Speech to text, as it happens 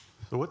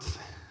So what's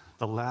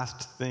the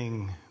last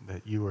thing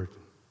that you were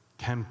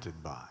tempted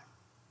by?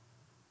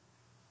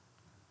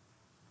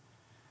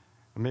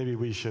 Maybe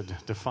we should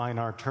define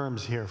our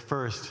terms here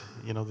first.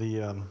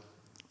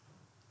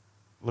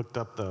 Looked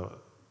up the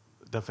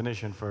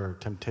definition for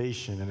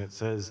temptation, and it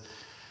says,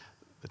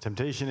 the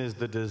temptation is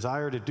the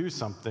desire to do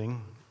something,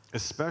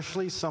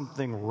 especially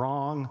something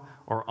wrong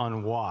or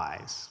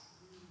unwise.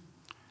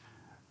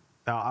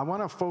 Now, I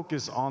want to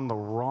focus on the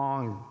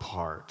wrong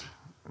part,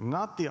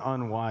 not the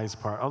unwise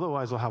part.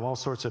 Otherwise, we'll have all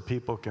sorts of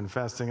people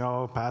confessing,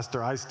 oh,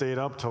 Pastor, I stayed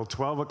up till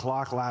 12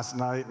 o'clock last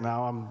night.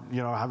 Now I'm,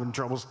 having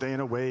trouble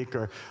staying awake.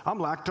 Or I'm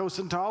lactose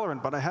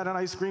intolerant, but I had an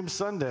ice cream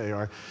sundae.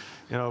 Or,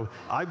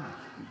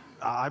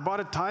 I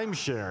bought a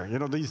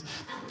timeshare.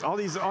 All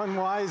these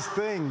unwise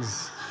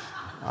things.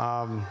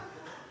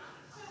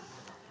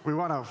 We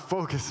want to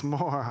focus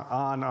more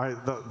on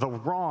the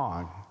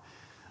wrong.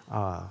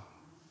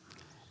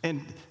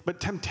 But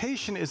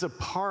temptation is a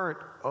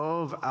part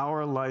of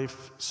our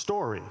life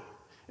story.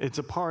 It's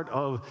a part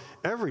of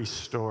every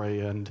story.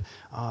 And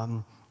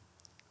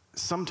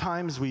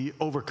sometimes we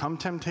overcome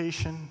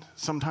temptation.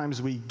 Sometimes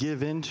we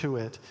give into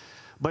it.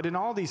 But in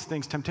all these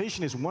things,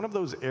 temptation is one of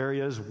those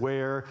areas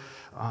where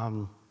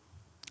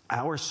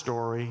our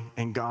story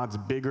and God's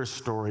bigger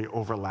story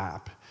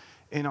overlap.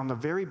 And on the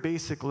very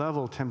basic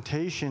level,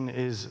 temptation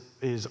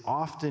is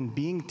often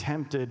being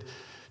tempted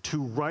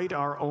to write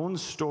our own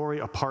story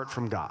apart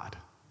from God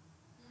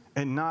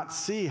and not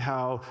see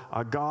how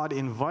God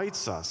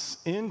invites us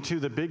into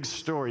the big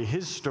story,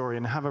 his story,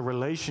 and have a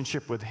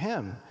relationship with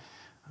him.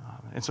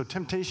 And so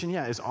temptation,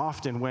 is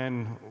often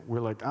when we're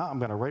like, I'm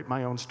going to write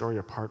my own story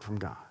apart from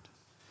God.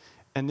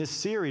 And this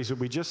series that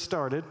we just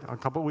started a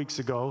couple weeks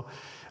ago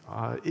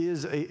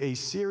is a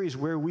series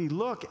where we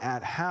look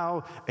at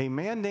how a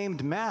man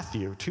named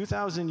Matthew,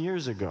 2,000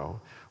 years ago,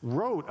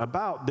 wrote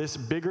about this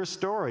bigger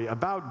story,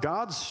 about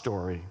God's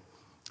story,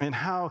 and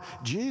how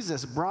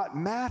Jesus brought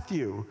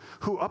Matthew,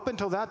 who up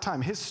until that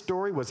time, his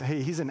story was,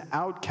 hey, he's an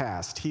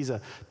outcast. He's a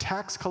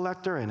tax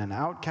collector and an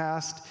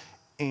outcast,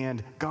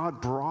 and God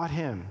brought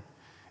him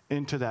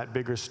into that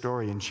bigger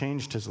story and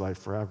changed his life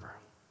forever.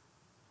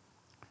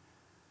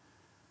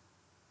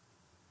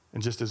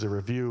 And just as a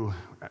review,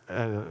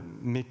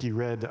 Mickey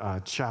read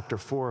chapter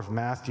 4 of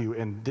Matthew,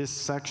 and this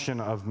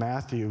section of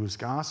Matthew's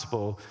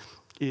gospel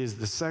is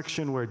the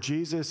section where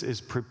Jesus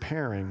is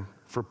preparing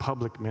for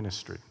public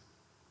ministry.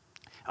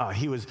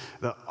 He was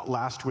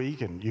last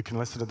week, and you can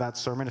listen to that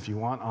sermon if you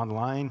want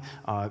online.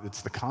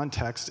 It's the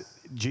context.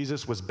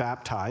 Jesus was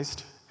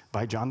baptized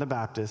by John the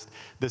Baptist.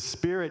 The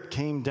Spirit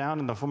came down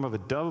in the form of a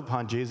dove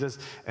upon Jesus,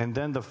 and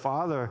then the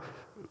Father,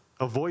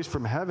 a voice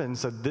from heaven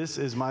said, "This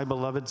is my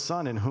beloved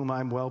Son in whom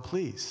I'm well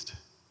pleased."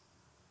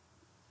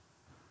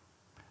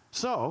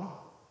 So,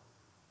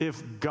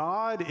 if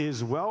God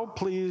is well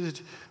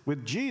pleased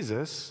with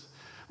Jesus,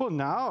 well,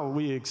 now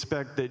we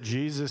expect that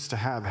Jesus to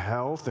have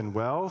health and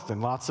wealth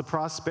and lots of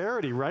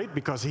prosperity, right?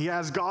 Because he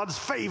has God's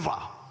favor.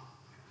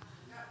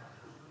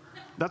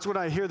 That's what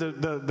I hear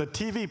the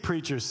TV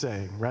preachers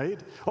saying,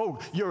 right? Oh,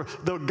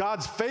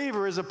 God's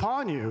favor is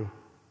upon you.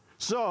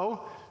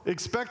 So,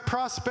 expect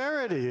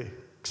prosperity.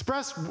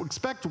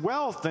 Expect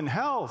wealth and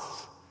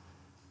health.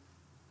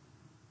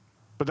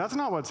 But that's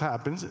not what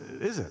happens,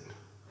 is it?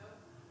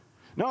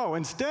 No,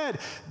 instead,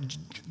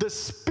 the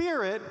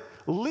Spirit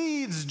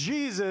leads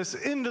Jesus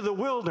into the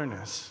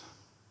wilderness.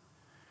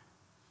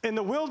 In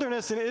the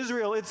wilderness in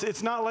Israel,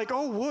 it's not like,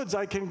 oh, woods,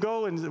 I can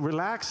go and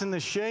relax in the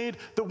shade.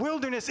 The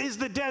wilderness is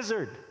the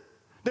desert.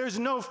 There's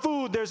no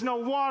food, there's no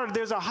water,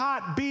 there's a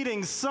hot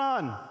beating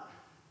sun.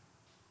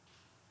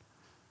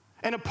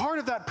 And a part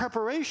of that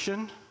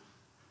preparation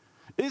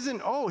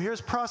isn't, oh, here's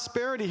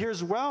prosperity,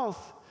 here's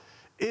wealth.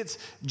 It's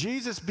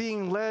Jesus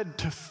being led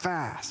to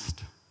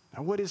fast.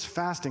 Now, what is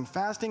fasting?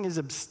 Fasting is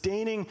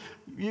abstaining,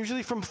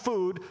 usually from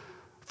food,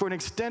 for an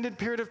extended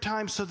period of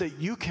time so that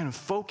you can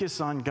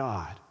focus on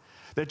God,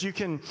 that you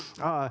can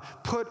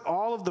put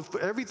all of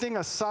everything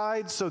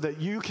aside so that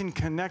you can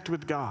connect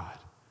with God.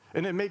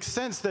 And it makes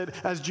sense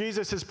that as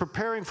Jesus is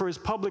preparing for his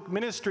public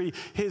ministry,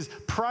 his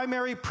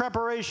primary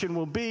preparation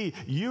will be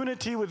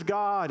unity with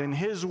God and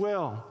his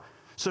will.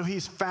 So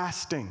he's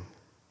fasting.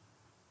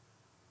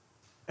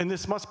 And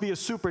this must be a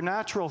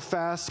supernatural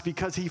fast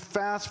because he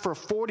fasts for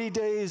 40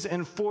 days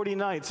and 40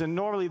 nights. And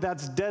normally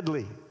that's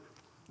deadly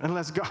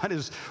unless God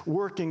is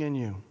working in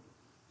you.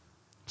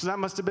 So that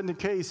must have been the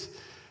case.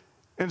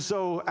 And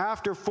so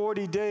after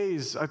 40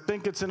 days, I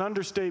think it's an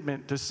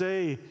understatement to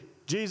say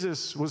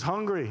Jesus was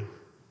hungry.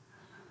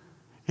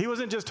 He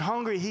wasn't just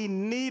hungry, he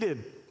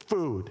needed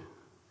food.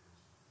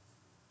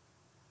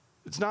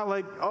 It's not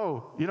like,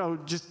 oh,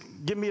 just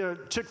give me a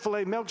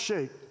Chick-fil-A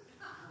milkshake.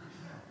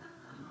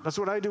 That's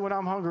what I do when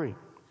I'm hungry.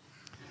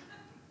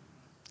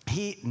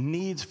 He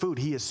needs food.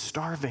 He is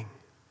starving,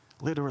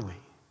 literally.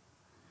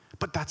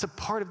 But that's a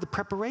part of the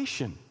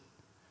preparation.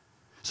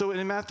 So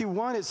in Matthew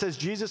 1, it says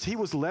Jesus, he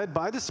was led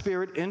by the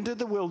Spirit into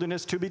the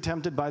wilderness to be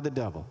tempted by the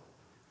devil.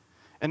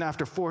 And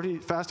after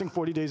fasting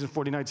 40 days and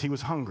 40 nights, he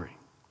was hungry.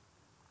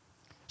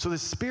 So the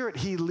Spirit,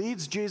 he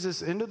leads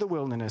Jesus into the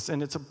wilderness,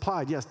 and it's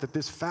applied, yes, that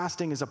this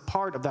fasting is a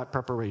part of that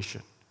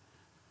preparation.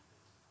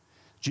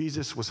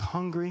 Jesus was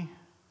hungry,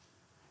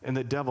 and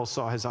the devil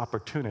saw his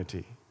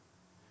opportunity.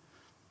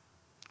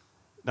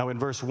 Now in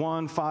verse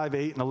 1, 5,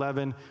 8, and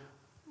 11,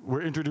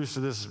 we're introduced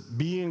to this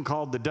being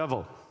called the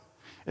devil.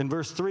 In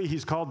verse 3,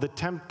 he's called the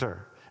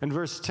tempter. In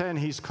verse 10,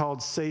 he's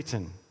called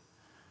Satan.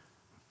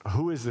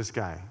 Who is this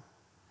guy?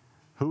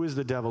 Who is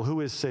the devil?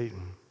 Who is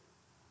Satan?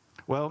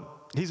 Well,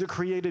 he's a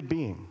created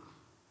being.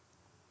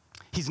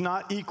 He's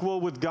not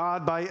equal with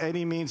God by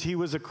any means. He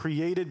was a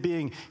created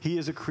being. He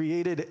is a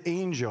created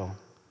angel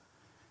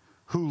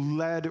who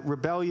led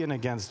rebellion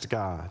against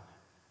God.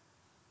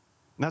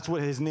 And that's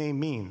what his name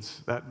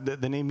means.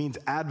 The name means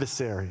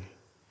adversary.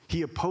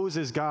 He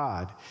opposes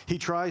God. He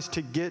tries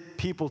to get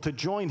people to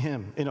join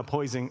him in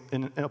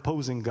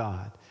opposing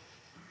God.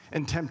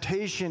 And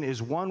temptation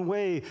is one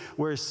way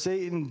where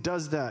Satan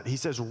does that. He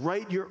says,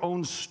 write your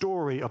own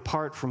story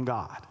apart from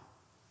God.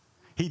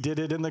 He did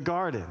it in the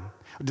garden.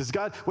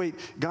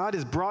 God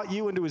has brought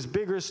you into his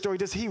bigger story.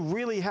 Does he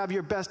really have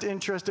your best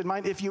interest in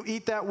mind? If you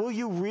eat that, will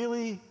you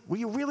really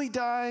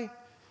die?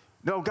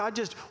 No,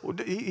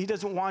 he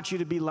doesn't want you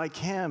to be like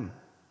him.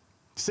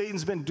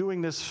 Satan's been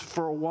doing this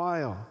for a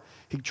while.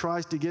 He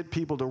tries to get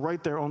people to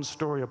write their own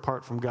story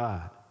apart from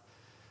God.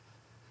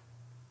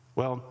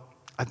 Well,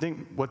 I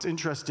think what's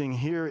interesting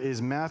here is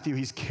Matthew,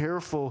 he's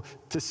careful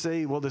to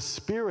say, well, the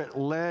Spirit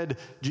led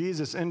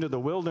Jesus into the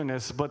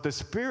wilderness, but the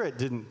Spirit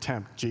didn't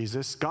tempt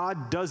Jesus.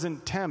 God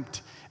doesn't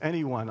tempt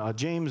anyone.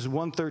 James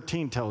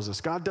 1:13 tells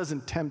us God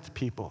doesn't tempt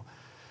people.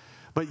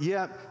 But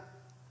yet,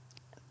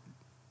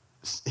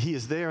 he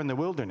is there in the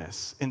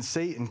wilderness, and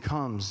Satan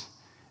comes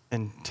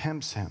and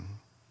tempts him.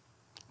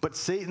 But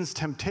Satan's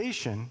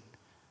temptation,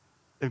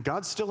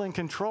 God's still in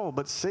control,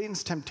 but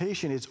Satan's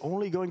temptation is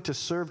only going to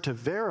serve to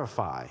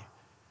verify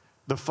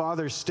the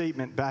Father's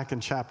statement back in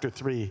chapter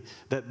 3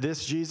 that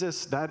this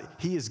Jesus, that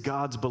he is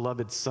God's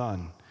beloved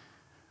Son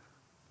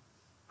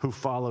who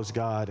follows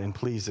God and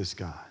pleases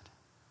God.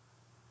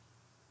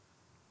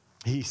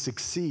 He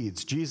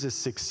succeeds, Jesus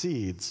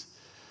succeeds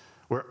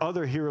where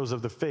other heroes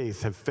of the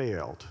faith have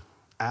failed.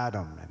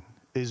 Adam and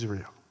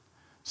Israel,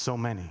 so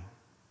many.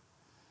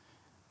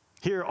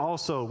 Here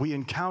also we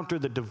encounter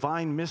the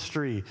divine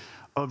mystery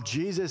of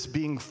Jesus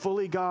being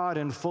fully God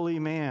and fully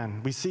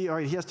man. We see, all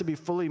right, he has to be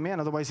fully man,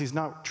 otherwise he's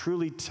not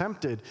truly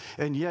tempted.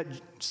 And yet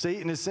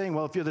Satan is saying,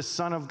 well, if you're the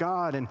Son of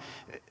God, and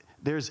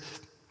there's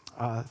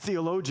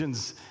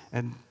theologians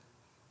and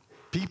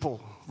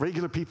people,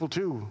 regular people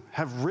too,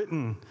 have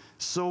written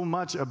so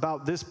much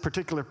about this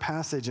particular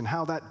passage and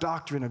how that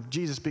doctrine of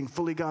Jesus being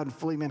fully God and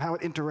fully man, how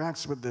it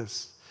interacts with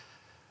this.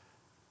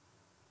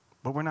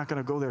 But we're not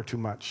going to go there too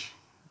much,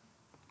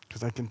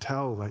 because I can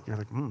tell that you're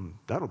like,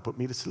 that'll put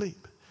me to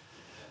sleep.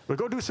 But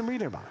go do some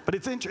reading about it. But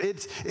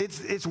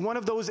it's one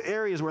of those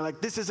areas where, like,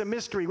 this is a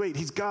mystery. Wait,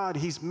 he's God,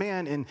 he's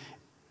man,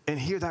 and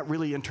here that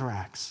really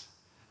interacts.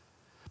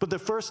 But the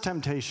first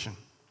temptation,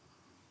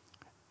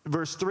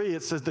 verse 3,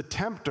 it says the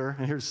tempter,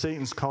 and here's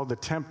Satan's called the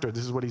tempter.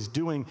 This is what he's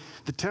doing.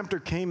 The tempter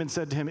came and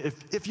said to him,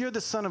 if you're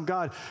the Son of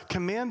God,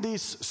 command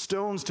these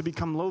stones to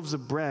become loaves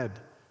of bread.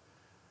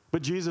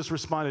 But Jesus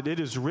responded,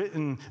 it is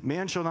written,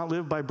 man shall not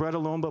live by bread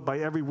alone, but by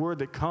every word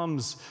that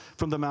comes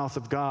from the mouth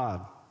of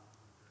God.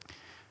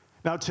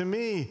 Now, to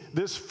me,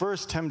 this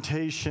first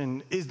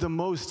temptation is the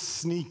most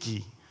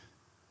sneaky.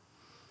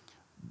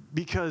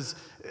 Because,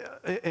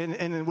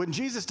 and when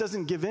Jesus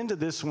doesn't give in to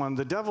this one,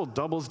 the devil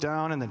doubles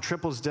down and then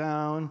triples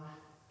down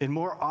in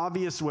more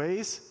obvious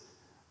ways.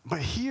 But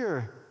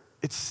here,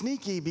 it's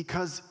sneaky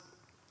because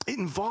it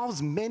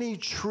involves many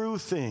true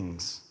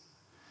things.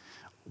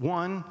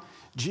 One,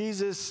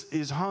 Jesus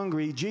is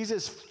hungry.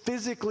 Jesus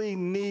physically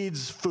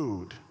needs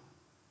food.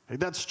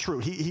 That's true.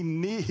 He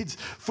needs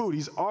food.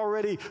 He's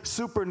already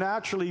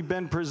supernaturally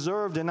been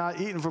preserved and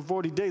not eaten for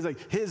 40 days.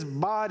 Like, his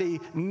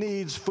body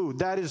needs food.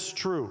 That is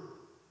true.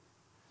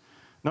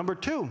 Number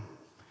 2,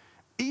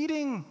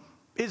 eating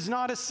is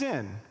not a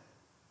sin,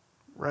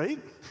 right?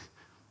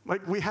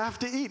 Like, we have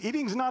to eat.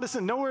 Eating's not a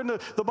sin. Nowhere in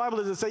the Bible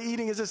does it say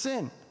eating is a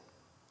sin.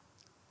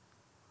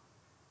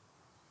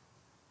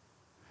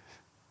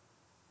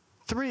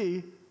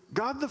 3,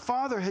 God the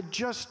Father had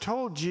just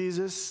told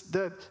Jesus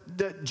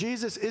that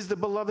Jesus is the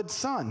beloved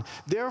Son.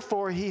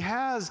 Therefore, he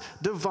has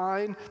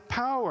divine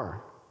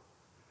power.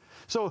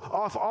 So,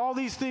 of all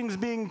these things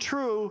being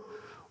true,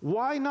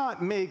 why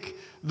not make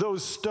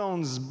those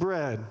stones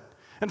bread?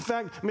 In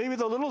fact, maybe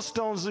the little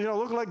stones,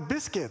 look like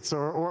biscuits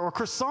or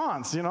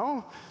croissants,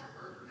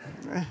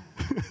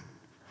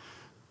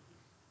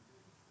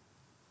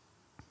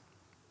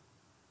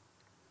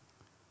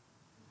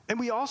 And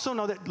we also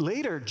know that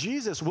later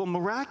Jesus will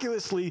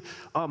miraculously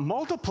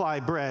multiply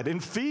bread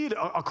and feed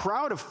a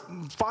crowd of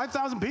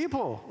 5,000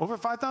 people, over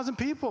 5,000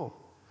 people.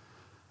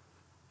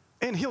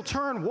 And he'll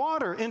turn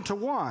water into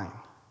wine.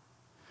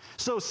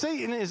 So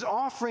Satan is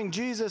offering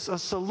Jesus a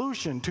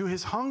solution to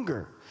his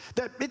hunger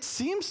that it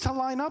seems to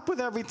line up with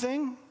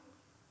everything.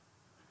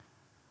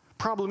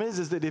 Problem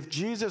is that if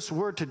Jesus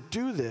were to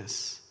do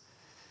this,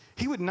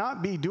 he would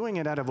not be doing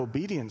it out of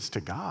obedience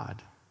to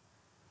God.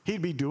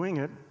 He'd be doing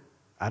it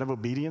out of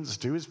obedience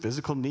to his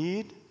physical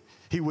need.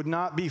 He would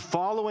not be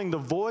following the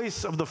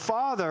voice of the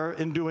Father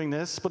in doing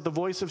this, but the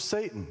voice of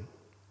Satan.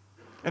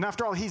 And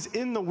after all, he's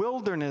in the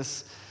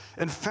wilderness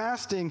and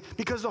fasting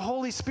because the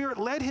Holy Spirit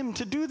led him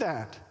to do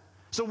that.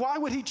 So why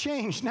would he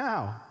change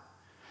now?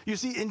 You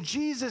see, in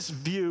Jesus'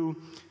 view,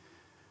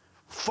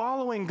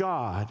 following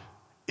God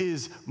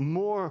is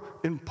more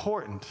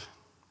important,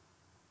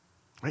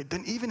 right,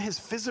 than even his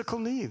physical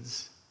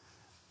needs.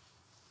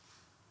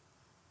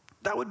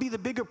 That would be the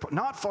bigger,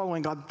 not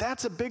following God,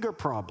 that's a bigger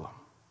problem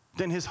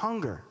than his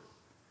hunger.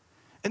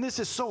 And this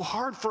is so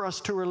hard for us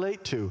to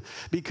relate to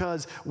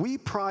because we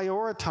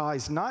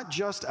prioritize not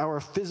just our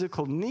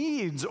physical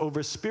needs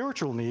over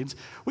spiritual needs,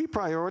 we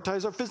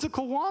prioritize our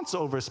physical wants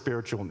over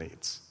spiritual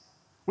needs.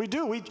 We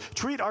do. We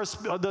treat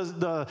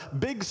the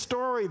big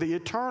story, the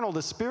eternal,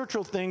 the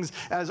spiritual things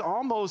as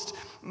almost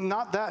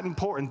not that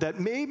important, that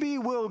maybe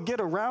we'll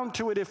get around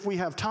to it if we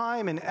have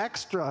time and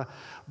extra,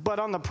 but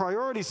on the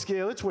priority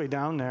scale, it's way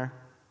down there.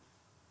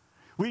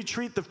 We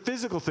treat the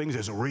physical things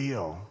as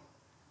real.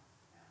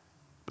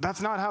 But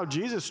that's not how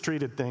Jesus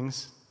treated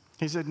things.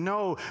 He said,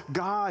 no,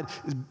 God,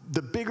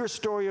 the bigger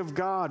story of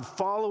God,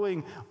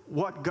 following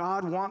what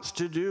God wants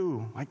to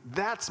do. Like,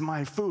 that's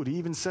my food. He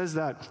even says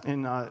that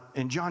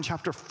in John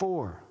chapter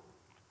 4.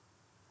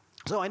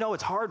 So I know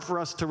it's hard for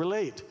us to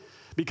relate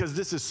because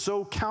this is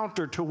so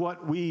counter to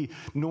what we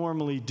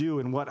normally do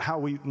and how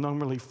we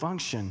normally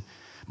function.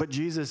 But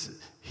Jesus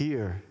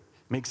here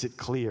makes it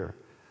clear.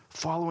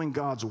 Following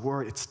God's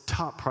word, it's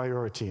top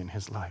priority in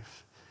his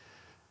life.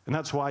 And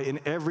that's why in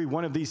every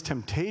one of these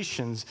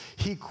temptations,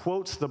 he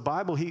quotes the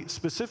Bible. He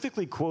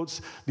specifically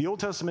quotes the Old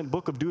Testament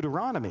book of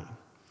Deuteronomy.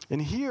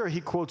 And here he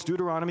quotes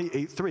Deuteronomy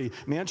 8:3.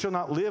 Man shall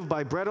not live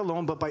by bread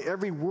alone, but by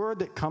every word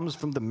that comes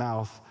from the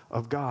mouth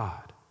of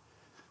God.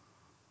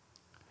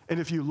 And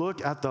if you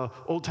look at the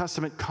Old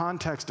Testament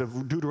context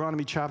of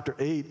Deuteronomy chapter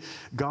 8,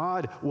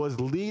 God was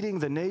leading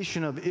the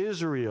nation of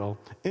Israel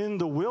in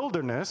the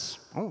wilderness.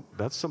 Oh,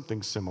 that's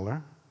something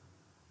similar.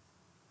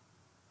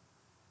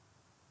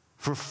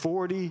 For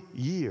 40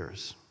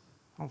 years.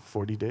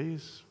 40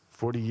 days,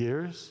 40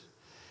 years.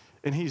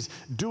 And he's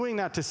doing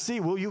that to see,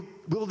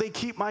 will they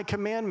keep my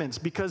commandments?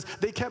 Because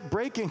they kept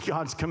breaking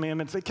God's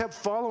commandments. They kept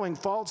following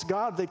false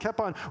gods. They kept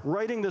on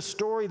writing the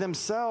story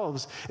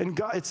themselves. And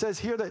God, it says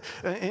here that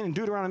in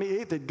Deuteronomy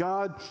 8 that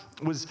God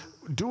was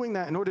doing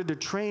that in order to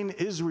train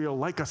Israel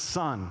like a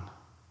son.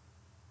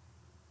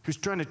 He was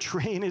trying to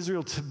train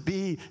Israel to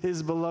be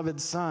his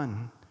beloved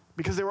son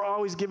because they were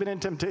always given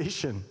in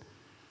temptation.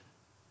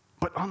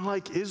 But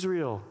unlike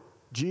Israel,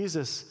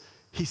 Jesus,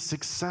 he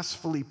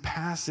successfully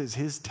passes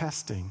his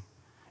testing,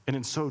 and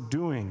in so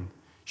doing,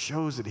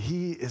 shows that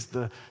he is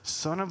the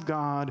Son of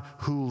God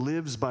who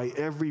lives by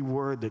every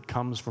word that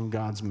comes from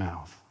God's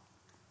mouth,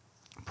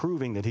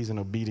 proving that he's an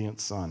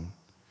obedient son.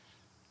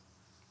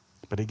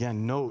 But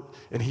again, note,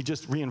 and he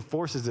just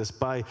reinforces this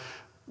by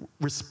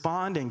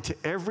responding to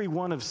every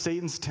one of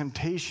Satan's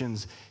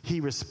temptations, he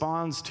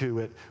responds to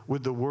it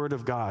with the word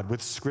of God,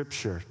 with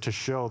Scripture, to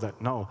show that,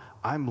 no,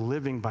 I'm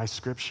living by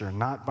Scripture,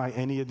 not by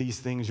any of these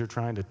things you're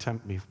trying to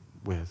tempt me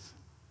with.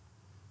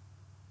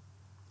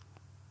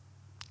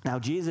 Now,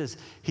 Jesus,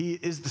 he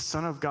is the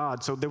Son of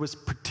God, so there was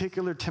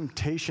particular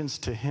temptations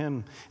to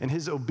him, and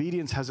his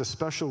obedience has a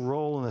special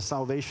role in the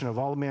salvation of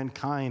all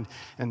mankind,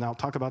 and I'll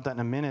talk about that in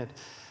a minute.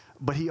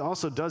 But he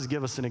also does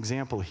give us an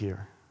example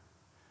here.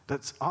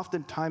 That's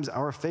oftentimes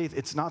our faith.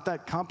 It's not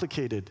that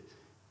complicated.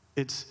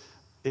 It's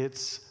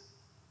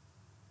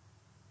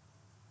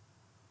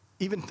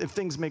even if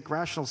things make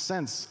rational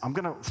sense, I'm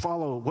going to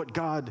follow what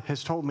God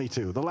has told me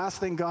to. The last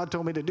thing God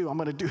told me to do, I'm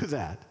going to do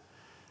that.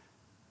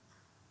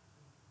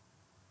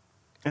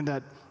 And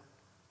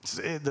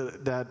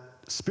that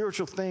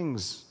spiritual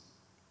things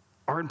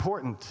are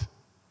important.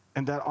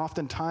 And that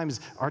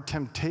oftentimes our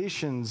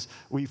temptations,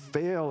 we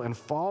fail and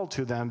fall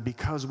to them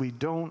because we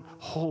don't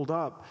hold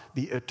up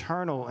the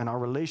eternal and our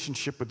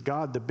relationship with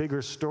God, the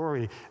bigger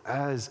story,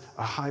 as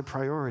a high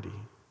priority.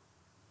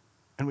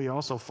 And we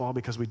also fall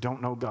because we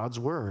don't know God's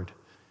word.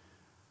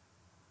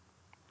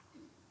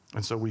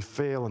 And so we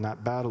fail in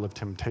that battle of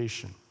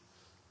temptation.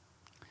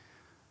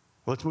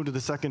 Let's move to the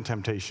second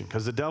temptation,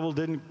 because the devil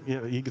didn't,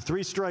 he get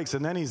 3 strikes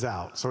and then he's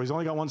out. So he's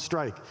only got 1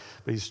 strike.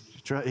 But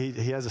he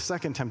has a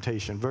second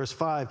temptation. Verse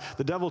 5,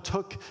 the devil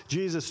took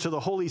Jesus to the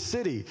holy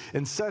city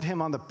and set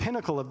him on the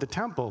pinnacle of the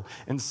temple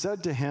and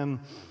said to him,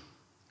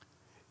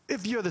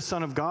 if you're the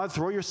Son of God,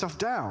 throw yourself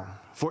down.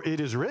 For it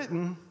is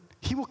written,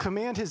 he will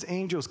command his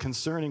angels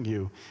concerning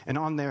you, and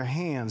on their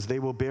hands they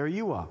will bear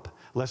you up,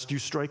 lest you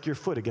strike your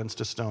foot against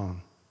a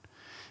stone.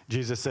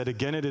 Jesus said,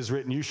 again it is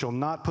written, you shall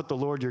not put the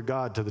Lord your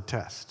God to the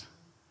test.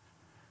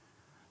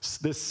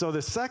 So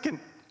the second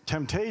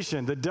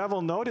temptation, the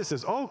devil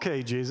notices,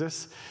 okay,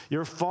 Jesus,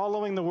 you're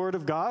following the word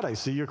of God. I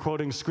see you're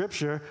quoting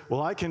Scripture.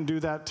 Well, I can do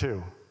that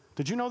too.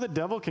 Did you know the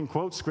devil can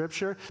quote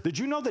Scripture? Did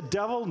you know the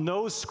devil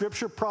knows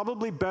Scripture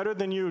probably better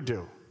than you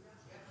do?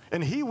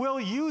 And he will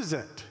use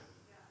it.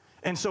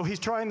 And so he's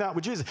trying that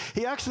with Jesus.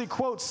 He actually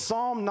quotes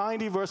Psalm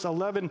 90, verse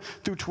 11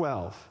 through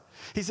 12.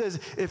 He says,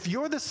 if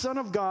you're the Son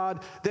of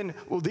God, then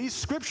these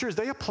scriptures,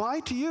 they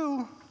apply to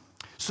you.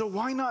 So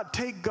why not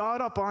take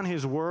God up on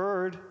his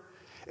word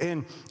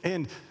and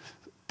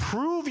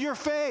prove your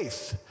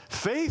faith?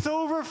 Faith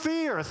over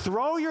fear.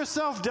 Throw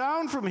yourself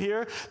down from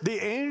here.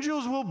 The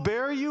angels will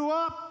bear you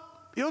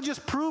up. You'll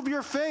just prove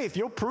your faith.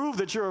 You'll prove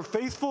that you're a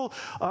faithful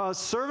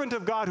servant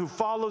of God who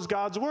follows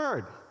God's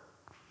word.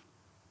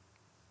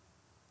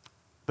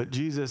 But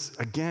Jesus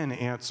again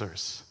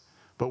answers,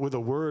 but with a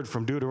word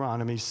from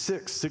Deuteronomy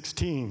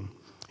 6:16.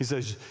 He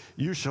says,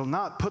 you shall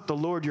not put the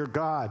Lord your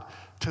God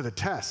to the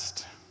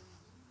test.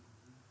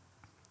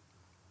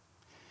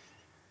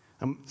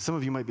 Some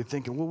of you might be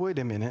thinking, well, wait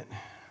a minute.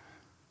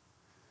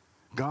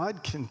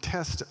 God can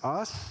test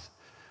us,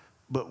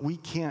 but we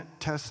can't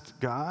test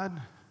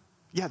God?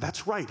 Yeah,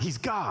 that's right. He's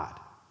God.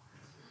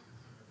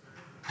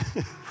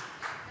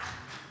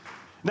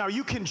 Now,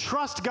 you can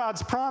trust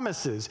God's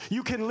promises.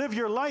 You can live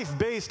your life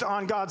based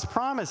on God's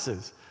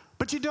promises,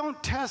 but you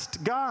don't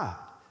test God.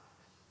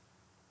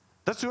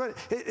 That's what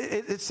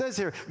it says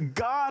here.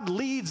 God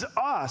leads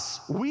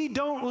us. We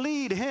don't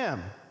lead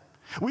him.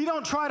 We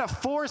don't try to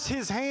force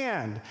his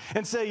hand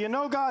and say, you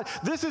know, God,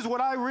 this is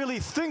what I really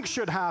think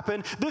should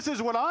happen. This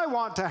is what I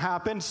want to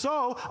happen.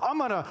 So I'm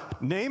going to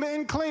name it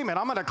and claim it.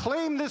 I'm going to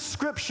claim this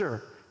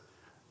scripture.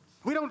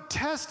 We don't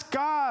test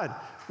God.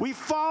 We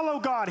follow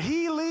God.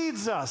 He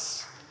leads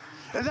us.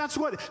 And that's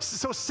what,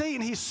 so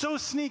Satan, he's so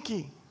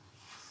sneaky.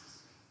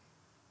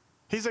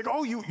 He's like,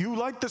 oh, you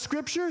like the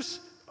scriptures?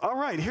 All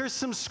right, here's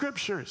some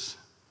scriptures.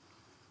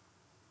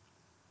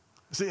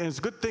 See, and it's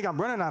a good thing I'm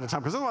running out of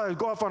time, because otherwise I'd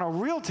go off on a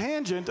real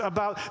tangent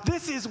about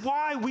this is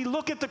why we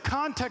look at the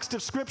context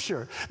of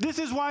Scripture. This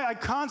is why I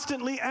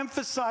constantly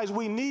emphasize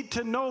we need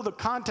to know the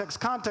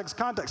context.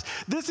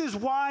 This is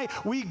why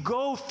we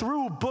go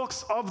through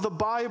books of the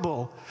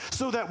Bible,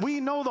 so that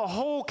we know the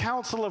whole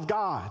counsel of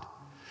God.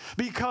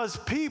 Because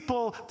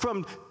people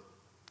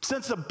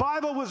since the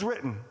Bible was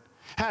written,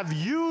 have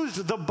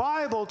used the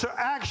Bible to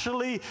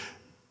actually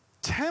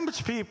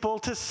tempt people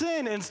to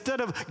sin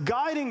instead of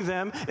guiding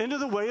them into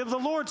the way of the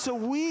Lord. So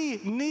we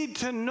need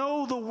to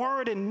know the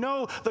word and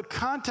know the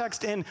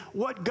context and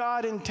what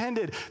God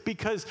intended,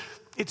 because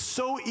it's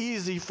so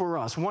easy for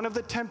us. One of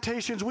the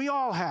temptations we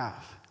all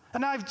have,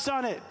 and I've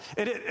done it,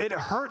 and it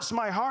hurts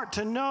my heart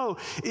to know,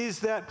 is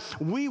that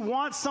we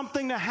want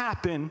something to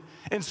happen,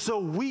 and so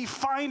we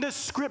find a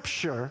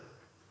scripture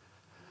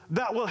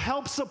that will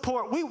help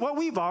support what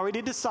we've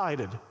already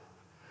decided.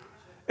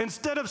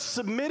 Instead of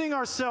submitting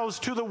ourselves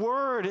to the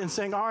word and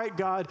saying, all right,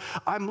 God,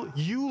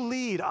 you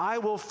lead, I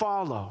will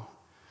follow.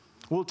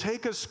 We'll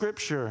take a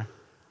scripture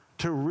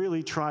to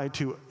really try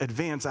to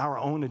advance our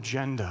own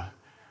agenda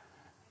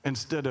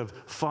instead of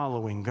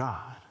following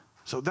God.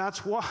 So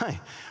that's why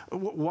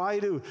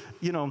do,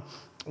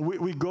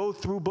 we go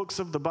through books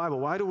of the Bible.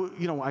 Why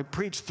do I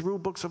preach through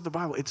books of the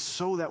Bible? It's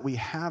so that we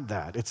have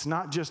that. It's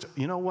not just,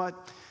 you know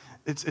what?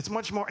 It's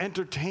much more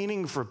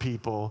entertaining for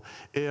people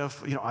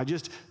if, I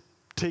just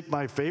take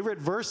my favorite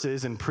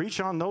verses and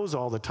preach on those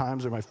all the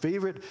times, or my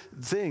favorite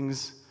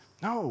things.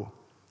 No,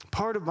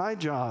 part of my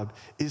job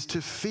is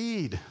to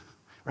feed,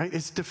 right?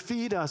 It's to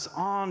feed us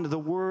on the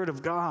Word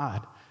of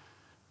God.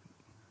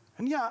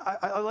 And yeah,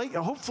 I like,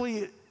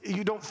 hopefully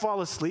you don't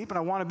fall asleep, and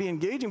I want to be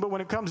engaging, but when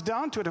it comes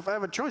down to it, if I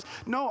have a choice,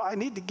 no, I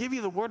need to give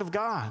you the Word of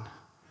God.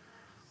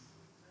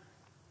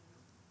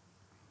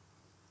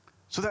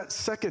 So that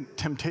second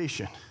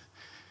temptation,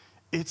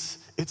 it's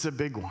a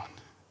big one.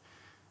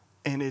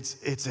 And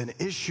it's an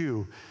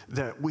issue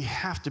that we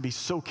have to be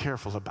so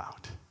careful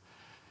about,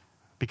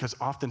 because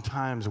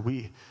oftentimes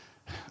we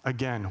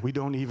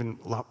don't even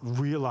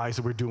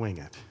realize we're doing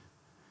it,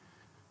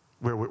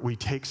 where we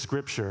take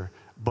scripture,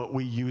 but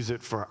we use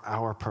it for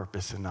our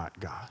purpose and not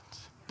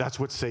God's. That's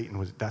what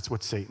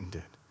Satan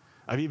did.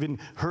 I've even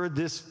heard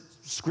this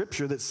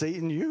scripture that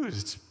Satan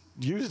used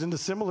in a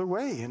similar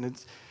way. And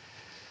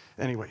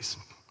anyways,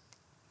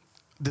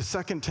 the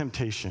second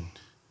temptation,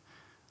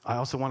 I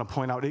also want to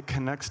point out, it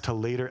connects to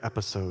later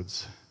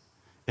episodes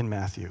in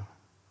Matthew.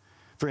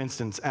 For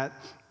instance, at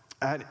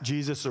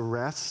Jesus'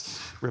 arrest,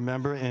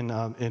 remember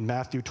in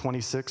Matthew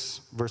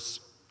 26,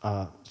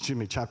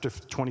 chapter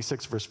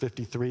 26, verse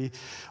 53,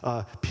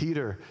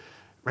 Peter,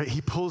 right? He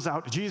pulls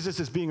out.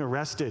 Jesus is being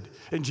arrested,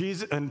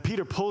 and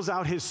Peter pulls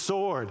out his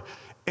sword,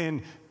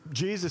 and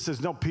Jesus says,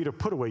 "No, Peter,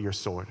 put away your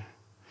sword.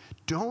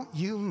 Don't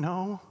you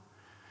know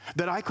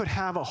that I could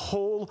have a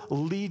whole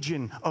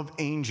legion of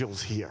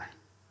angels here?"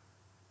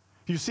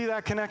 You see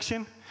that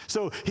connection?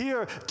 So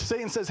here,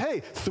 Satan says, hey,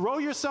 throw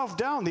yourself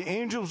down. The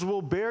angels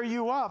will bear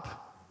you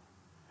up.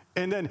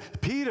 And then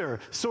Peter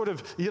sort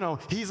of,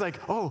 he's like,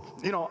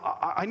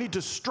 I need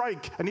to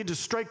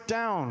strike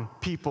down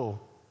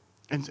people.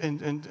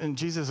 And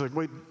Jesus is like,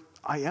 wait,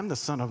 I am the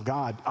Son of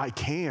God. I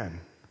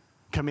can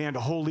command a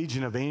whole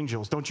legion of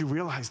angels. Don't you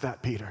realize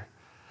that, Peter?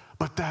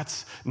 But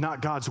that's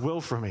not God's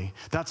will for me.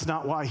 That's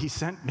not why he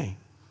sent me.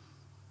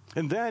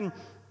 And then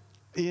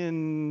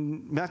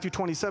In Matthew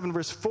 27,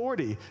 verse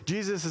 40,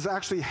 Jesus is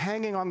actually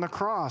hanging on the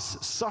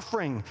cross,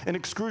 suffering an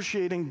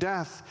excruciating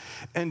death.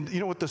 And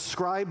you know what the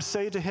scribes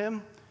say to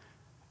him?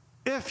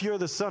 If you're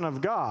the Son of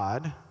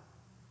God,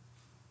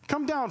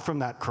 come down from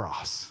that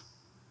cross.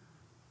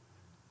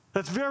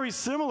 That's very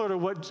similar to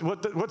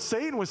what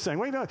Satan was saying.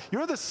 Wait, no,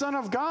 you're the Son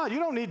of God. You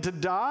don't need to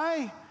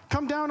die.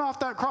 Come down off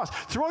that cross.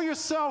 Throw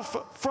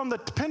yourself from the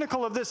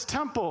pinnacle of this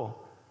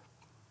temple.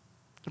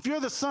 If you're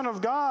the Son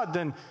of God,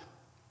 then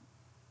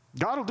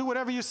God will do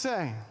whatever you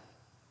say.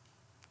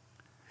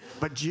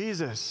 But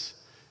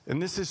Jesus,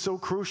 and this is so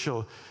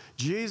crucial,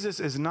 Jesus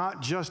is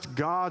not just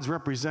God's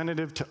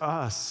representative to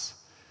us.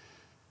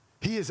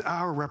 He is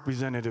our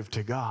representative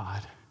to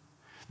God.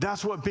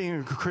 That's what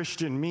being a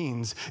Christian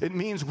means. It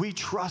means we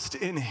trust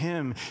in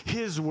Him,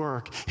 His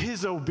work,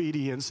 His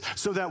obedience,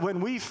 so that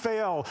when we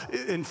fail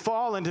and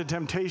fall into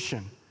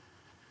temptation,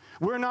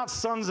 we're not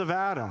sons of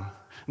Adam.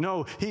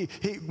 No,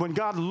 when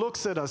God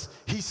looks at us,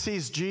 He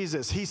sees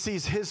Jesus. He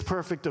sees His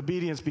perfect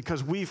obedience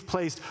because we've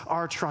placed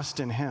our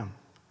trust in Him.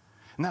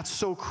 And that's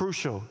so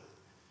crucial.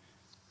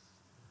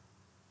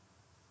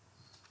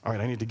 All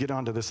right, I need to get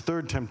on to this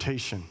third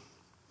temptation.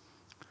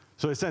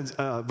 So it says,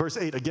 verse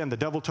 8, again, the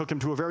devil took him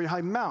to a very high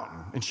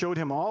mountain and showed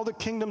him all the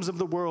kingdoms of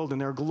the world and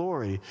their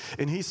glory.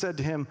 And he said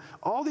to him,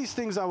 all these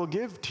things I will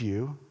give to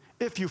you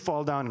if you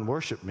fall down and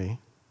worship me.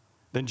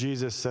 Then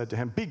Jesus said to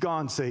him,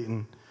 begone,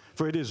 Satan,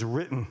 for it is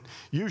written,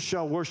 you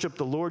shall worship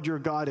the Lord your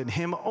God, and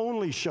Him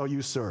only shall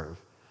you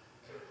serve.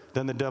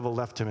 Then the devil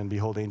left him, and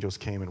behold, angels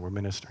came and were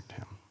ministering to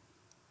him.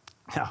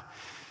 Now,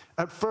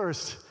 at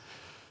first,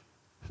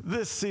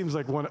 this seems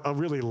like a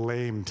really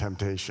lame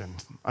temptation.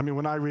 I mean,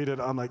 when I read it,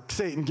 I'm like,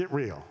 Satan, get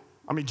real.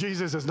 I mean,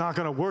 Jesus is not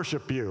going to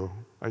worship you.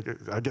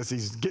 I guess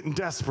he's getting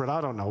desperate.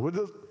 I don't know.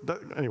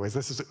 Anyways,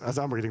 this is, as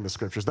I'm reading the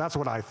scriptures, that's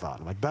what I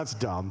thought. I'm like, that's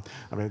dumb.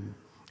 I mean,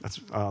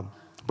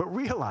 but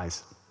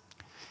realize,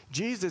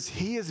 Jesus,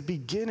 He is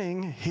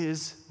beginning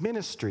His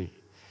ministry.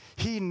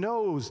 He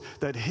knows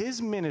that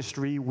His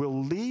ministry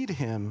will lead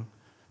Him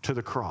to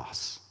the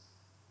cross.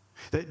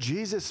 That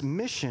Jesus'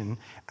 mission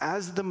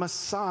as the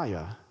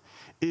Messiah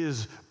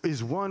is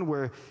one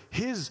where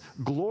His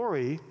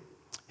glory,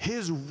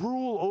 His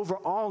rule over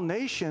all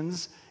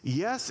nations,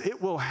 yes,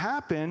 it will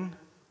happen,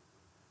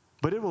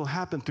 but it will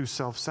happen through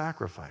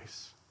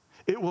self-sacrifice.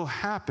 It will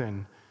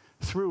happen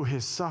through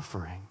His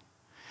suffering.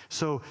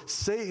 So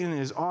Satan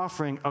is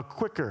offering a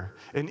quicker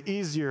and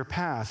easier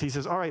path. He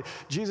says, all right,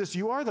 Jesus,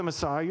 you are the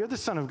Messiah. You're the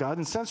Son of God.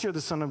 And since you're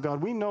the Son of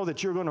God, we know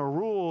that you're going to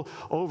rule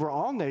over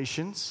all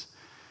nations.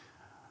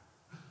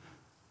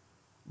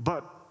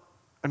 But,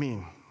 I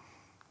mean,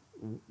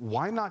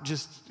 why not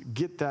just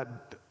get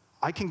that?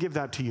 I can give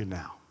that to you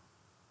now.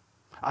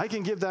 I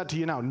can give that to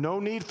you now.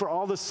 No need for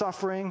all the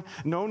suffering.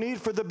 No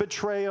need for the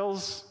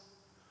betrayals.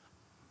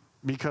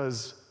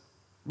 Because,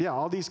 yeah,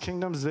 all these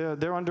kingdoms,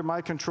 they're under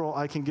my control.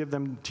 I can give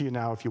them to you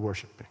now if you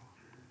worship me.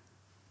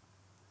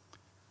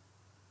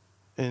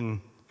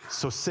 And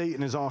so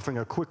Satan is offering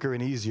a quicker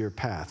and easier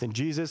path. And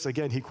Jesus,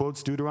 again, he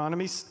quotes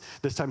Deuteronomy,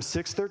 this time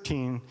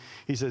 6:13.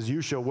 He says,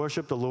 you shall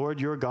worship the Lord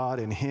your God,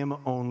 and Him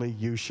only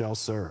you shall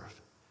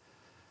serve.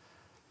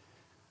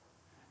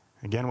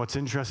 Again, what's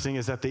interesting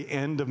is at the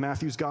end of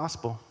Matthew's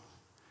gospel,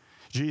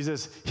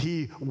 Jesus,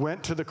 He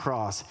went to the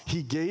cross.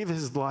 He gave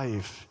His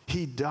life.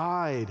 He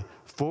died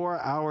for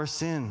our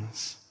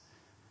sins.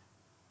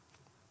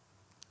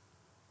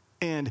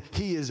 And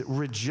He is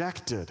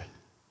rejected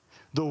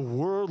the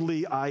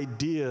worldly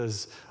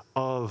ideas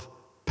of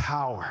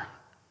power,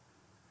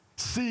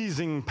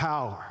 seizing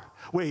power.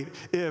 Wait,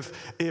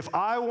 if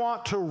I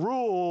want to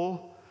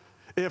rule,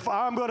 if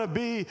I'm going to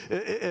be,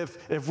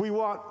 if we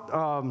want,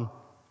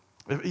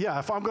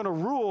 if I'm going to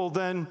rule,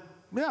 then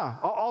yeah,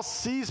 I'll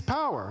seize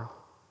power.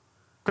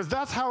 Because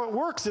that's how it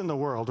works in the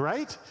world,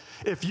 right?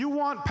 If you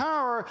want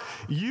power,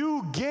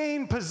 you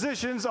gain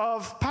positions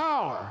of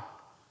power.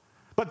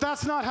 But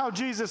that's not how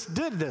Jesus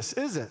did this,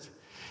 is it?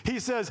 He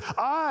says,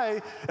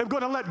 I am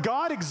going to let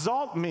God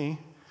exalt me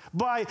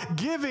by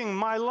giving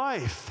my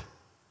life.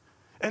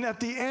 And at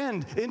the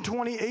end, in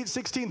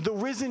 28:16, the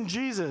risen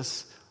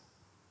Jesus,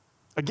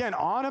 again,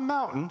 on a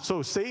mountain,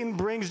 so Satan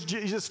brings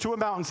Jesus to a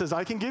mountain and says,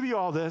 I can give you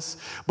all this.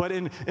 But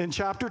in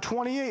chapter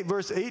 28,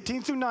 verse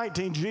 18 through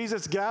 19,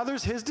 Jesus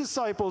gathers His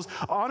disciples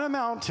on a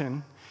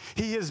mountain.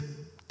 He has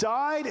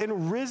died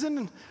and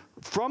risen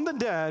from the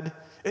dead,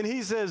 and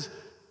He says,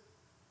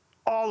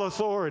 all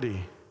authority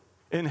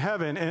in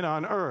heaven and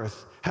on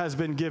earth has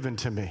been given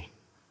to me.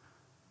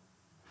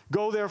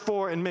 Go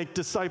therefore and make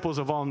disciples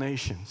of all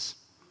nations.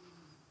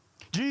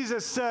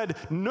 Jesus said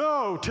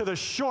no to the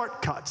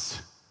shortcuts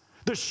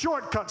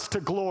to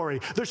glory,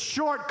 the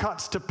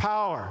shortcuts to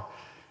power.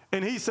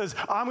 And He says,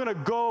 I'm going to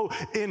go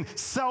in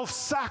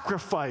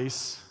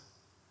self-sacrifice.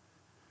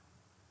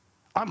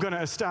 I'm going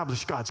to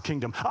establish God's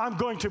kingdom. I'm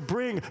going to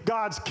bring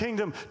God's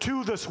kingdom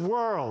to this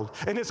world.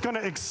 And it's going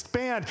to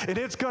expand, and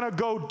it's going to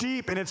go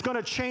deep, and it's going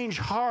to change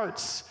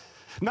hearts.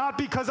 Not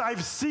because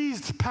I've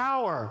seized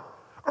power,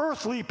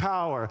 earthly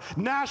power,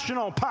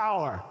 national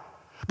power,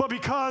 But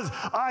because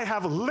I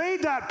have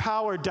laid that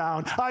power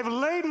down, I've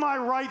laid my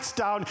rights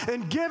down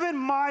and given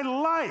my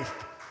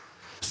life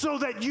so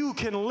that you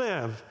can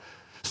live,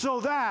 so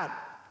that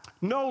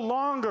no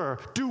longer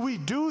do we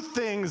do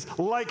things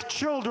like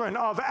children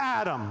of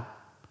Adam.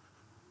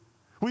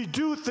 We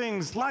do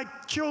things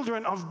like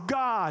children of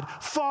God,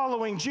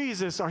 following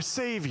Jesus, our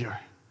Savior.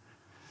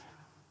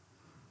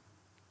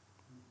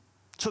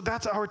 So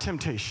that's our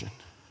temptation.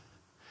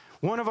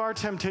 One of our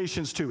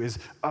temptations, too, is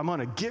I'm going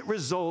to get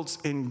results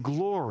in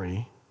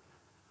glory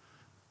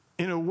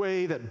in a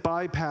way that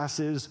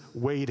bypasses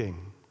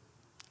waiting,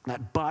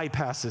 that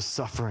bypasses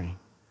suffering.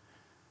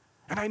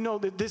 And I know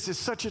that this is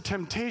such a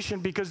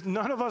temptation because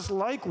none of us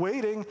like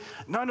waiting.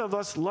 None of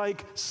us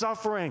like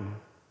suffering.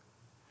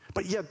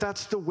 But yet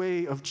that's the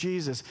way of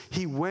Jesus.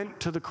 He went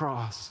to the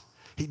cross.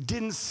 He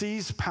didn't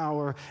seize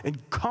power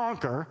and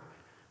conquer.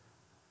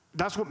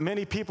 That's what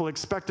many people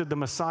expected the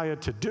Messiah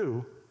to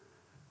do.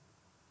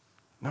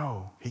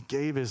 No, he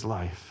gave his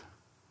life.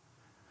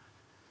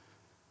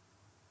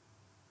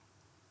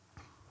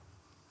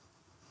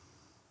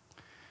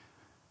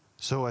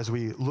 So as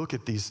we look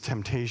at these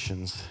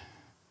temptations,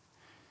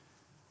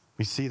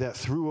 we see that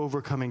through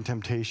overcoming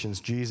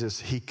temptations, Jesus,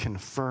 he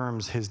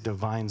confirms his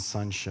divine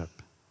sonship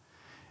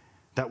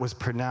that was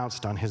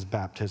pronounced on his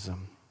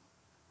baptism.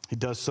 He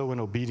does so in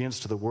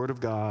obedience to the word of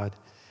God,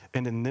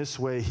 and in this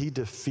way, he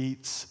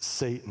defeats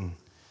Satan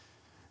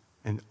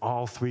in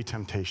all three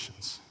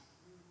temptations.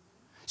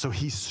 So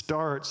he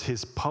starts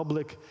his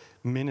public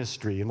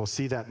ministry, and we'll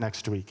see that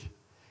next week,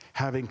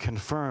 having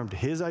confirmed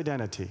his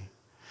identity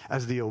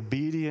as the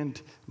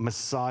obedient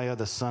Messiah,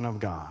 the Son of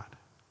God.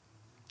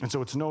 And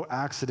so it's no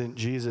accident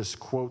Jesus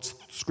quotes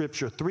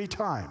Scripture 3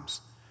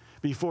 times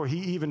before he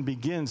even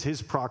begins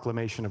his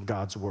proclamation of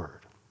God's word.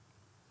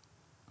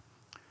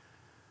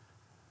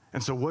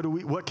 And so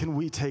what can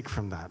we take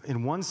from that?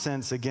 In one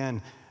sense,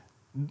 again,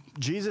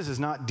 Jesus is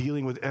not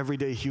dealing with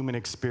everyday human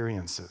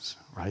experiences,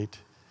 right?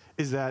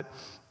 Is that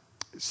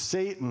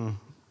Satan,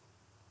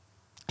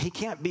 he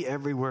can't be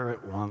everywhere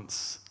at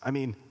once. I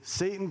mean,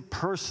 Satan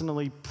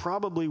personally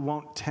probably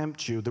won't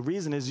tempt you. The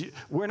reason is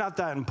we're not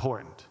that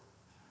important.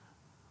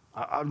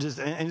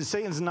 And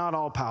Satan's not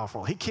all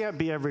powerful. He can't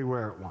be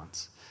everywhere at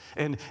once.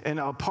 And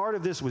a part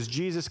of this was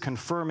Jesus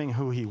confirming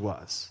who he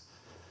was.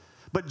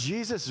 But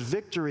Jesus'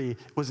 victory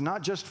was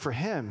not just for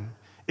him,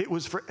 it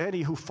was for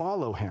any who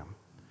follow him.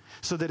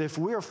 So that if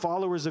we're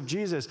followers of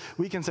Jesus,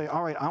 we can say,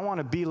 all right, I want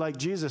to be like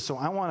Jesus, so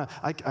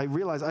I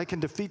realize I can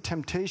defeat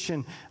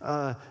temptation,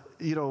 by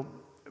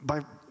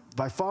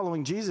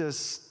following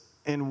Jesus.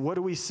 And what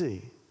do we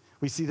see?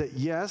 We see that,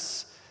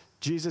 yes,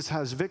 Jesus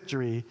has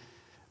victory,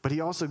 but he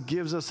also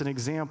gives us an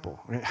example.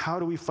 Right? How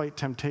do we fight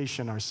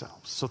temptation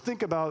ourselves? So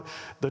think about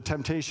the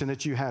temptation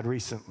that you had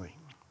recently.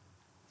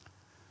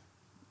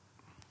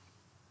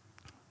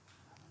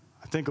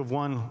 I think of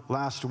one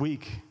last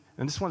week,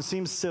 and this one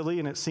seems silly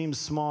and it seems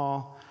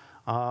small,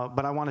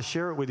 but I want to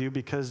share it with you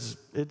because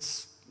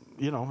it's,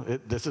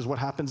 this is what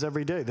happens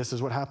every day. This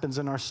is what happens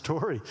in our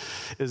story,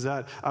 is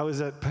that I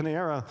was at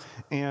Panera,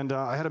 and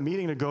I had a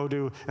meeting to go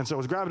to, and so I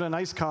was grabbing an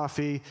iced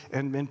coffee,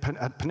 and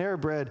at Panera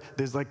Bread,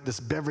 there's like this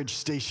beverage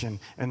station,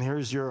 and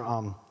here's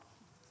your,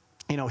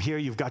 here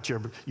you've got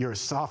your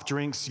soft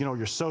drinks,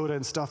 your soda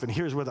and stuff, and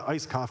here's where the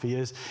iced coffee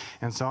is.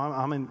 And so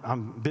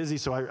I'm busy,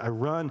 so I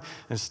run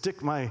and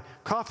stick my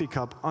coffee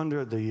cup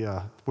under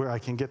the where I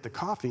can get the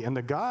coffee, and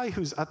the guy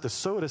who's at the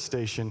soda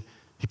station,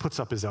 he puts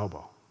up his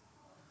elbow.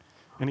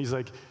 And he's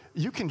like,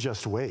 you can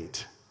just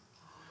wait.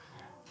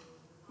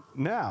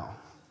 Now,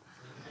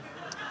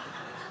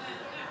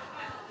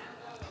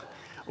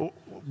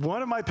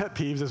 one of my pet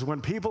peeves is when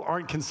people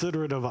aren't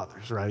considerate of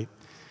others, right?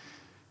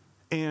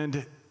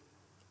 And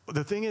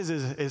the thing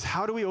is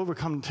how do we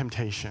overcome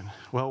temptation?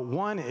 Well,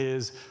 one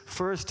is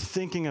first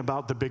thinking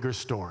about the bigger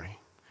story.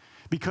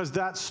 Because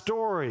that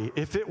story,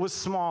 if it was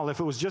small, if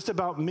it was just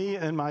about me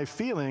and my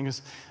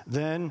feelings,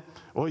 then,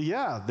 well,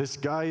 yeah, this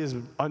guy is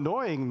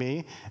annoying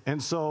me.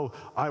 And so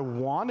I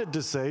wanted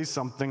to say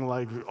something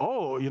like,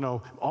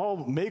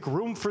 I'll make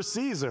room for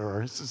Caesar.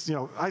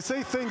 Or, I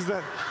say things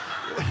that...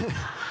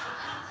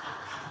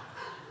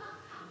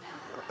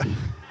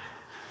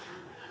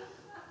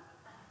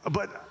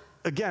 But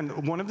again,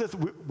 one of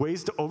the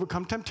ways to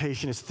overcome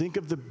temptation is think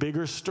of the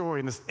bigger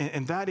story.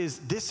 And that is,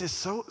 this is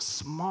so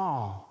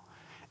small.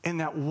 And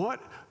that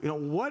what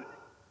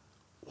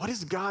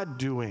is God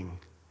doing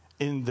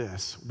in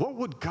this? What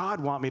would God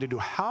want me to do?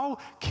 How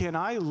can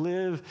I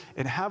live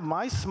and have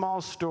my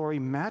small story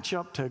match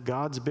up to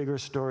God's bigger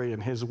story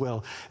and his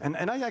will? And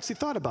I actually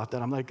thought about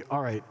that. I'm like,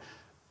 all right,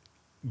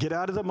 get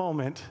out of the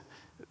moment,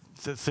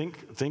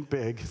 think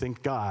big,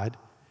 think God.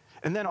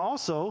 And then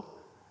also,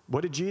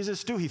 what did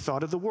Jesus do? He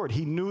thought of the word.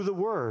 He knew the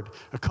word.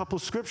 A couple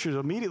scriptures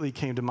immediately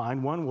came to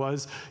mind. One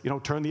was,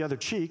 turn the other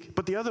cheek.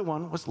 But the other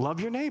one was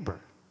love your neighbor.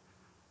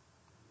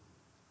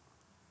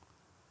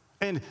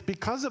 And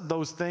because of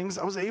those things,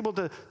 I was able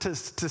to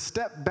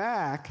step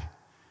back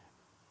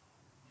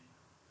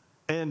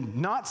and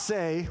not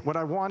say what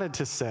I wanted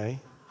to say,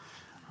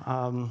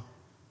 and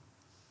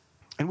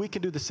And we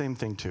can do the same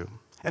thing too.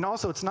 And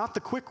also, it's not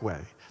the quick way.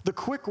 The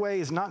quick way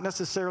is not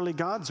necessarily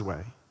God's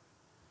way.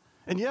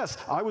 And yes,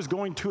 I was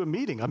going to a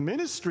meeting, a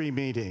ministry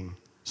meeting.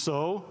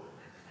 So,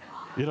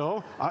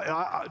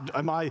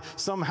 am I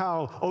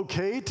somehow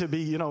okay to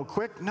be,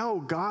 quick? No,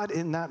 God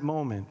in that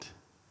moment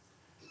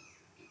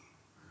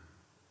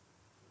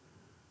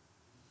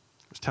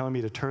was telling me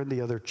to turn the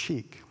other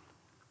cheek.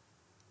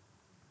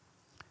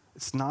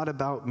 It's not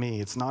about me.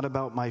 It's not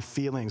about my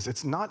feelings.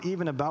 It's not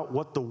even about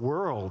what the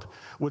world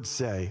would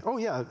say. Oh,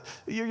 yeah,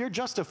 you're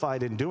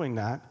justified in doing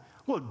that.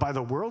 Well, by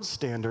the world's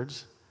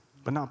standards,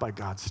 but not by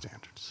God's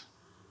standards.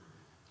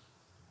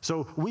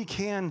 So we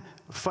can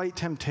fight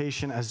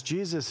temptation as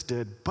Jesus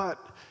did, but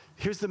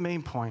here's the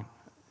main point,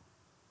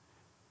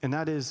 and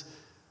that is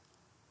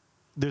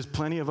there's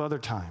plenty of other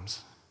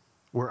times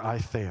where I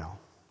fail.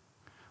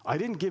 I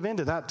didn't give in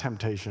to that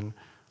temptation,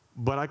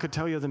 but I could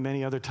tell you the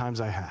many other times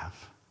I have.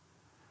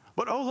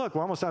 But oh, look,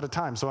 we're almost out of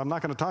time, so I'm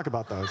not going to talk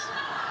about those.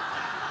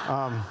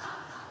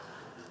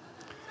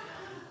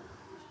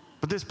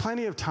 But there's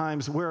plenty of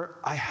times where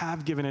I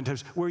have given in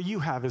to, where you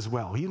have as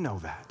well. You know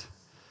that.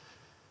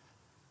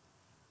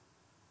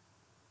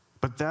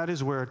 But that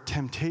is where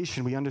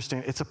temptation, we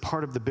understand, it's a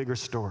part of the bigger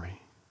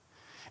story.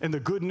 And the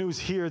good news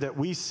here that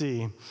we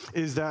see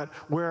is that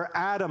where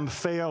Adam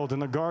failed in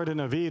the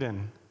Garden of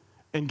Eden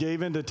and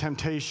gave in to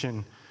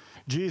temptation,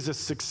 Jesus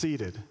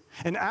succeeded.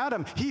 And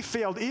Adam, he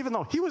failed even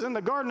though he was in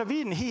the Garden of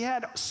Eden. He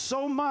had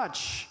so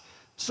much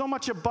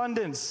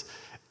abundance,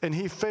 and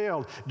he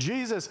failed.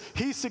 Jesus,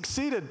 he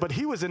succeeded, but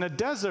he was in a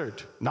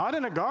desert, not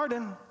in a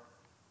garden.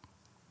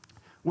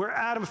 Where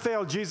Adam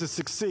failed, Jesus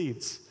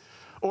succeeds.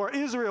 Or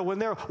Israel, when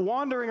they're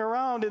wandering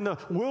around in the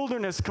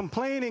wilderness,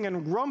 complaining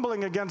and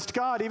grumbling against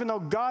God, even though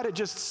God had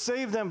just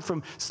saved them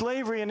from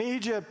slavery in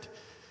Egypt.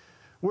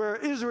 Where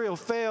Israel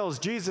fails,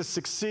 Jesus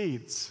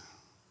succeeds.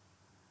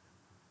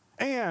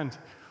 And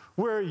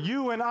where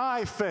you and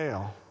I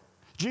fail,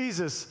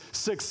 Jesus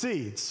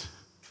succeeds.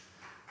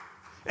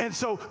 And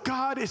so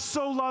God is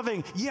so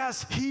loving.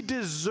 Yes, he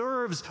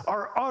deserves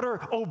our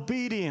utter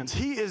obedience.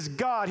 He is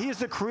God. He is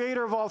the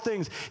creator of all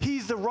things.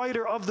 He's the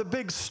writer of the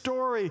big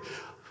story.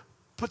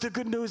 But the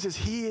good news is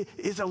he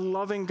is a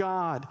loving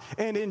God.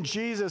 And in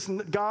Jesus,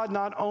 God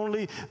not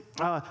only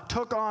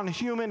took on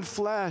human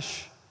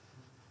flesh,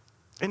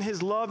 in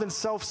his love and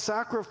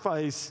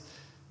self-sacrifice,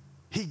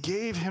 he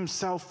gave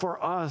himself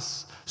for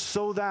us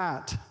so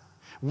that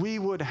we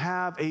would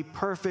have a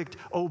perfect,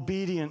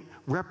 obedient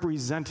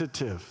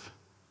representative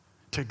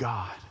to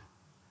God.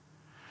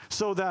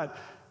 So that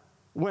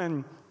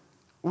when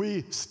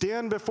we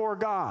stand before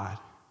God,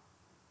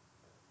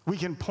 we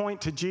can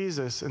point to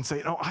Jesus and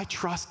say, "Oh, I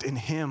trust in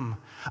him.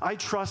 I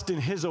trust in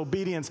his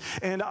obedience.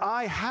 And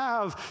I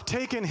have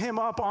taken him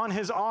up on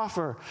his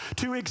offer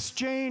to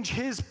exchange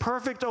his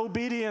perfect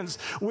obedience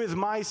with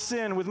my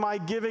sin, with my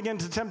giving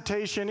into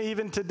temptation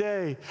even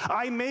today.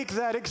 I make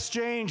that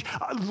exchange.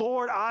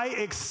 Lord, I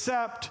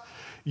accept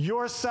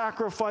your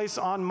sacrifice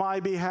on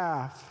my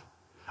behalf.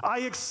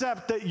 I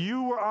accept that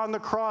you were on the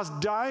cross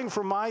dying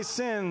for my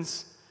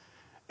sins.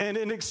 And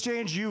in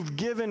exchange, you've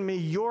given me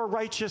your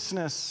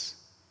righteousness."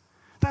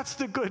 That's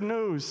the good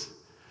news.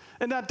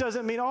 And that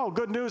doesn't mean, oh,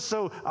 good news,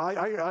 so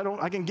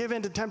I can give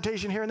in to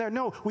temptation here and there.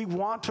 No, we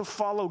want to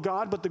follow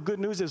God, but the good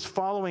news is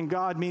following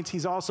God means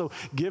he's also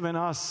given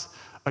us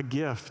a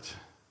gift.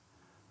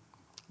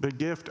 The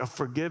gift of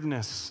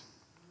forgiveness.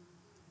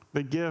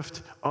 The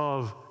gift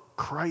of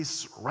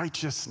Christ's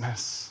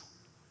righteousness.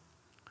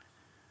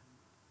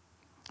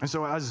 And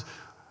so as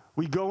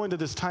we go into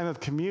this time of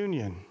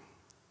communion,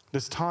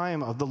 this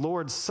time of the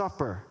Lord's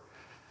Supper,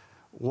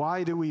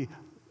 why do we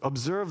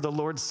observe the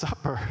Lord's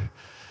Supper?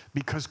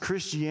 Because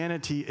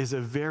Christianity is a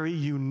very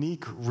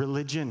unique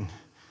religion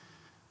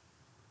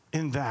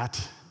in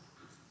that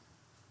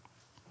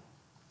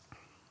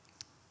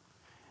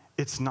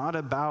it's not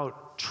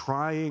about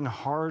trying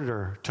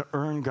harder to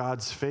earn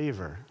God's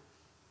favor.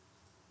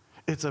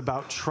 It's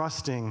about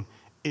trusting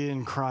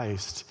in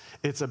Christ.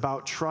 It's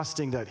about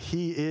trusting that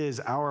he is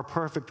our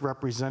perfect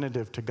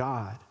representative to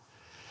God.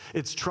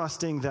 It's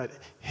trusting that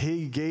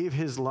he gave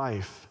his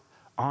life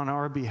on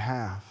our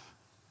behalf,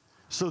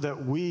 so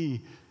that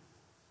we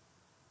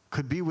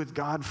could be with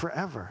God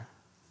forever,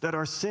 that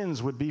our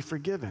sins would be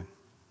forgiven.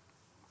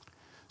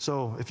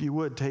 So if you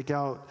would, take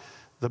out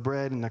the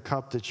bread and the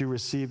cup that you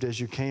received as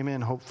you came in,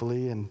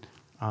 hopefully, and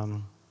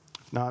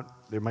if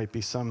not, there might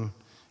be some,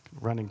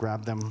 run and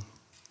grab them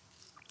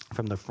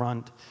from the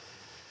front.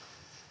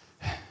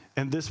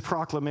 And this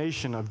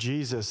proclamation of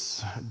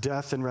Jesus'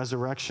 death and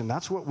resurrection,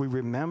 that's what we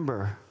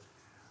remember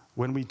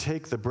when we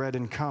take the bread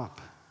and cup.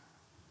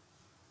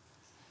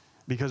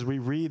 Because we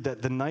read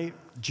that the night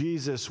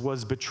Jesus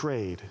was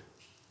betrayed.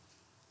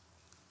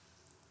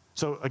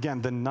 So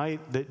again, the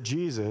night that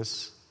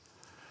Jesus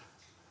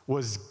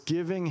was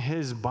giving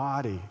his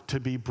body to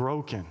be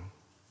broken,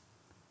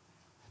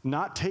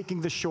 not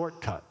taking the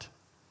shortcut,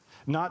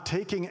 not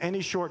taking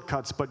any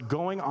shortcuts, but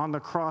going on the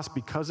cross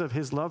because of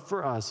his love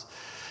for us,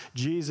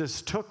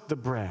 Jesus took the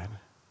bread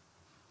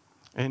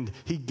and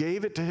he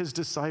gave it to his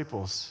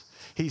disciples.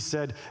 He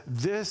said,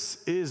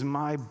 "This is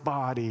my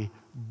body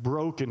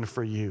broken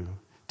for you.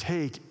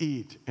 Take,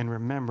 eat in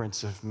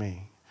remembrance of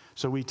me."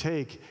 So we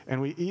take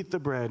and we eat the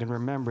bread in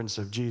remembrance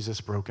of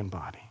Jesus' broken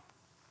body.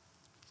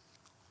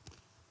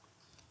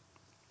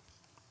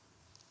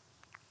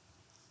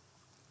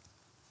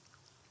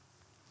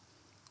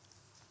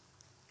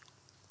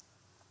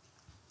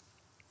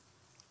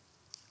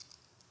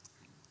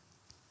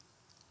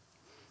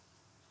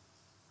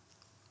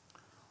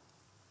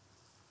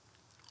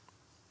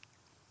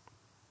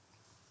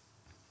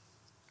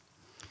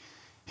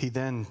 He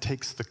then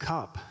takes the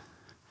cup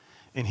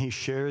and he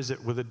shares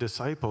it with the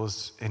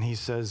disciples, and he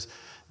says,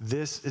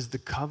 "This is the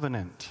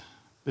covenant.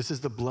 This is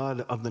the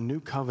blood of the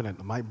new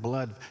covenant, my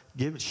blood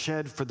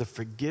shed for the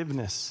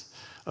forgiveness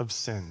of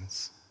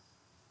sins."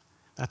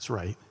 That's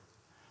right.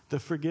 The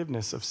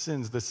forgiveness of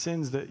sins, the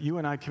sins that you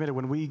and I committed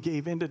when we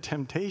gave into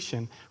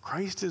temptation.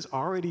 Christ has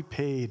already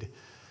paid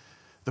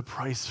the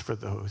price for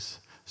those.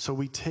 So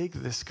we take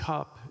this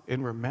cup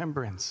in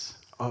remembrance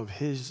of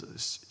his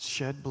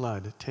shed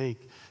blood.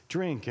 Take,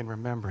 drink in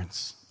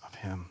remembrance of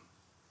him.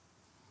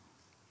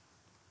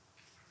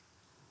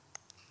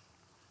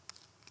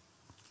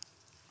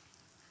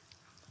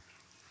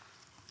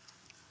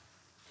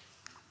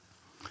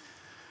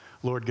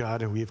 Lord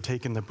God, we have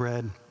taken the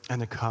bread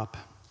and the cup,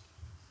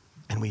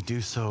 and we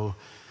do so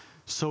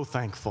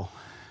thankful.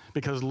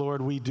 Because, Lord,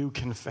 we do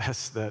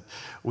confess that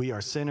we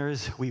are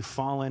sinners, we've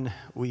fallen,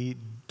 we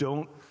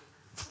don't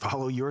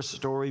follow your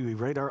story, we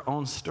write our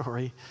own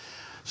story.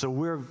 So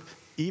we're,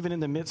 even in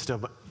the midst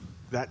of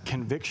that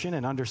conviction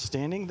and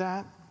understanding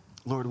that,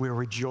 Lord, we're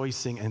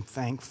rejoicing and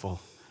thankful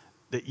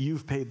that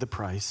you've paid the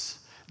price,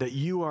 that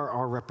you are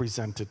our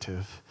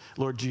representative.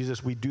 Lord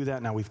Jesus, we do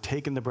that now. We've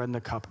taken the bread and the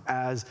cup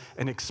as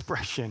an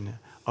expression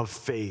of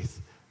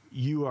faith.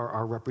 You are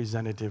our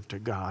representative to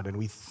God, and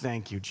we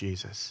thank you,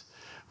 Jesus,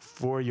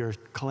 for your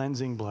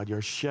cleansing blood,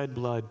 your shed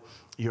blood,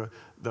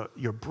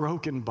 your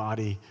broken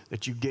body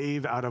that you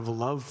gave out of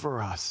love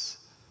for us,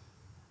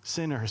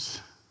 sinners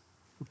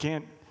who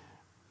can't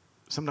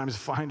sometimes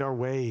find our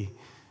way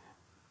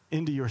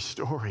into your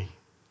story.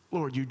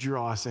 Lord, you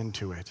draw us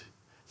into it.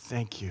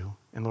 Thank you.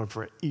 And Lord,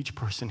 for each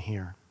person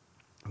here,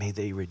 may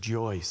they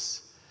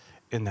rejoice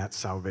in that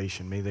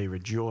salvation. May they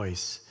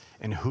rejoice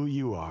in who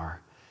you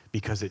are,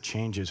 because it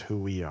changes who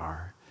we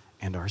are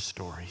and our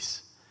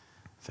stories.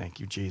 Thank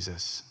you,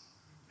 Jesus.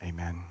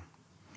 Amen.